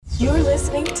You're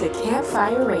listening to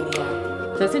Campfire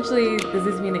Radio. So essentially, does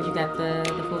this mean that you got the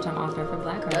full-time offer for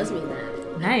BlackRock? It does mean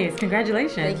that. Nice.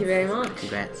 Congratulations. Thank you very much.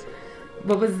 Congrats.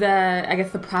 What was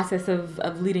the process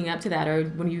of leading up to that, or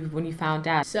when you found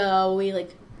out? So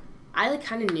I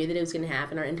kind of knew that it was going to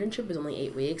happen. Our internship was only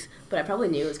 8 weeks, but I probably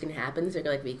knew it was going to happen. So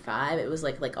week 5, it was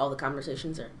like all the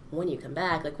conversations are, when you come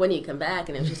back, and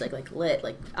it was just like lit,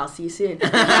 like I'll see you soon.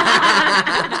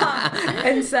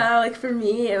 And so for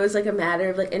me, it was a matter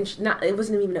of it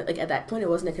wasn't even at that point, it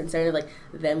wasn't a concern of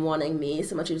them wanting me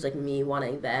so much. It was me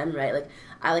wanting them, right?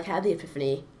 I had the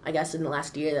epiphany, I guess, in the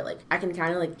last year that I can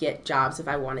kind of get jobs if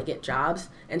I want to get jobs,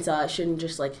 and so I shouldn't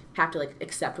just have to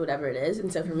accept whatever it is.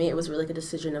 And so for me, it was really a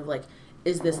decision of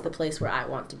is this the place where I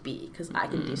want to be? Because I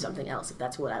can do something else if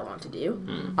that's what I want to do.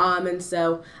 And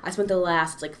so I spent the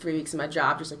last 3 weeks of my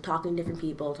job just talking to different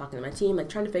people, talking to my team,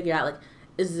 trying to figure out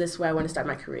is this where I want to start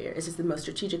my career? Is this the most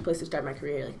strategic place to start my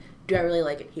career? Do I really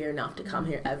like it here enough to come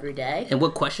here every day? And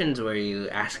what questions were you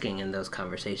asking in those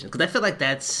conversations? Because I feel like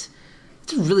it's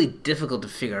really difficult to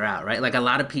figure out, right? A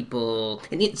lot of people,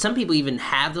 and some people even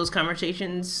have those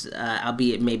conversations,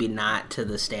 albeit maybe not to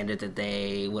the standard that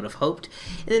they would have hoped.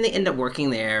 And then they end up working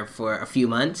there for a few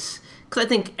months. Because I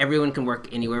think everyone can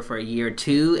work anywhere for a year or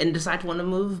two and decide to want to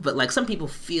move. But some people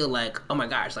feel oh my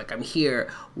gosh, I'm here,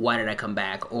 why did I come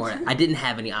back? Or I didn't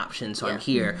have any options, so I'm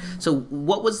here. So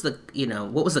what was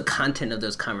the content of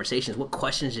those conversations? What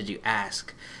questions did you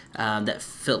ask that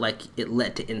felt like it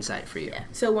led to insight for you? Yeah.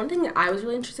 So one thing that I was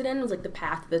really interested in was the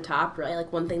path to the top, right?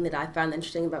 One thing that I found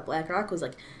interesting about BlackRock was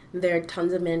there are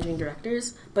tons of managing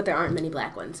directors, but there aren't many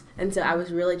black ones. And so I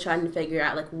was really trying to figure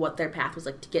out what their path was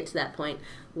to get to that point.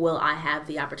 Will I have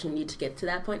the opportunity to get to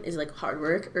that point? Is it hard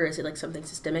work, or is it something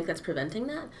systemic that's preventing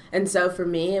that? And so for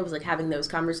me, it was having those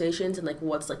conversations and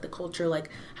what's the culture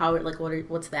how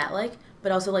what's that like?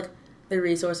 But also the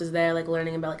resources there,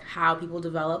 learning about how people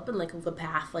develop and the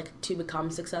path to become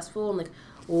successful, and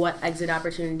what exit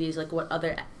opportunities, what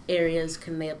other areas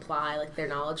can they apply their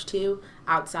knowledge to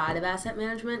outside of asset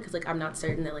management, because I'm not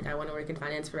certain that I want to work in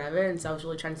finance forever. And so I was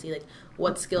really trying to see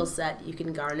what skill set you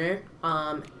can garner,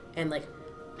 and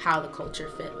how the culture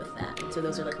fit with that. And so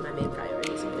those are my main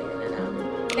priorities of figuring that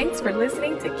out. Thanks for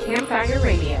listening to Campfire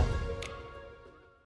Radio.